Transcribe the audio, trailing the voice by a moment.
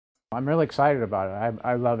I'm really excited about it.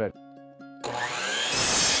 I love it.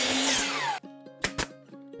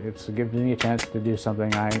 It's given me a chance to do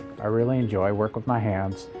something I really enjoy, work with my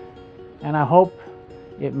hands, and I hope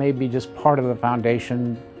it may be just part of the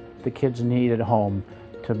foundation the kids need at home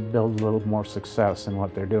to build a little more success in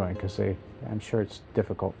what they're doing, because I'm sure it's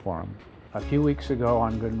difficult for them. A few weeks ago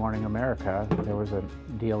on Good Morning America, there was a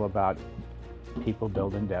deal about people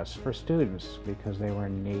building desks for students because they were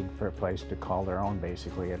in need for a place to call their own,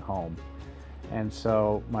 basically, at home. And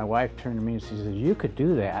so my wife turned to me and she said, "You could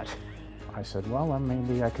do that." I said, well, then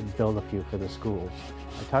maybe I could build a few for the schools.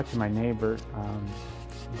 I talked to my neighbor,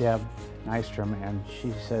 Deb Nystrom, and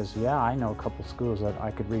she says, yeah, I know a couple schools that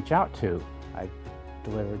I could reach out to. I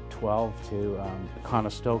delivered 12 to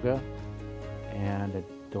Conestoga, and I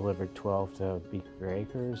delivered 12 to Beaver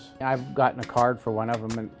Acres. I've gotten a card for one of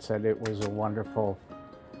them and said it was wonderful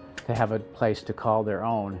to have a place to call their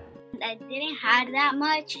own. I didn't have that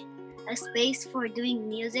much a space for doing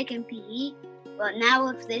music and PE, but now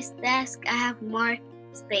with this desk, I have more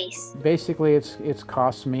space. Basically, it's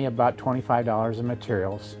cost me about $25 in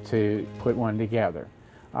materials to put one together.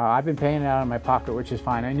 I've been paying it out of my pocket, which is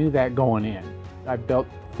fine. I knew that going in. I've built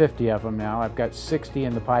 50 of them now. I've got 60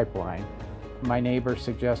 in the pipeline. My neighbor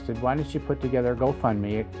suggested, why don't you put together a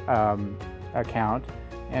GoFundMe account,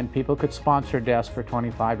 and people could sponsor desks for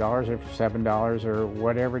 $25 or $7 or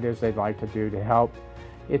whatever it is they'd like to do to help.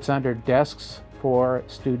 It's under Desks for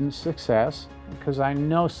Student Success, because I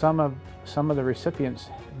know some of the recipients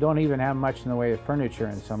don't even have much in the way of furniture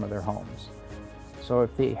in some of their homes. So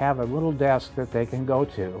if they have a little desk that they can go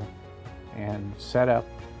to and set up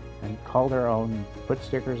and call their own, put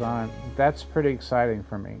stickers on it, that's pretty exciting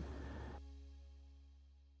for me.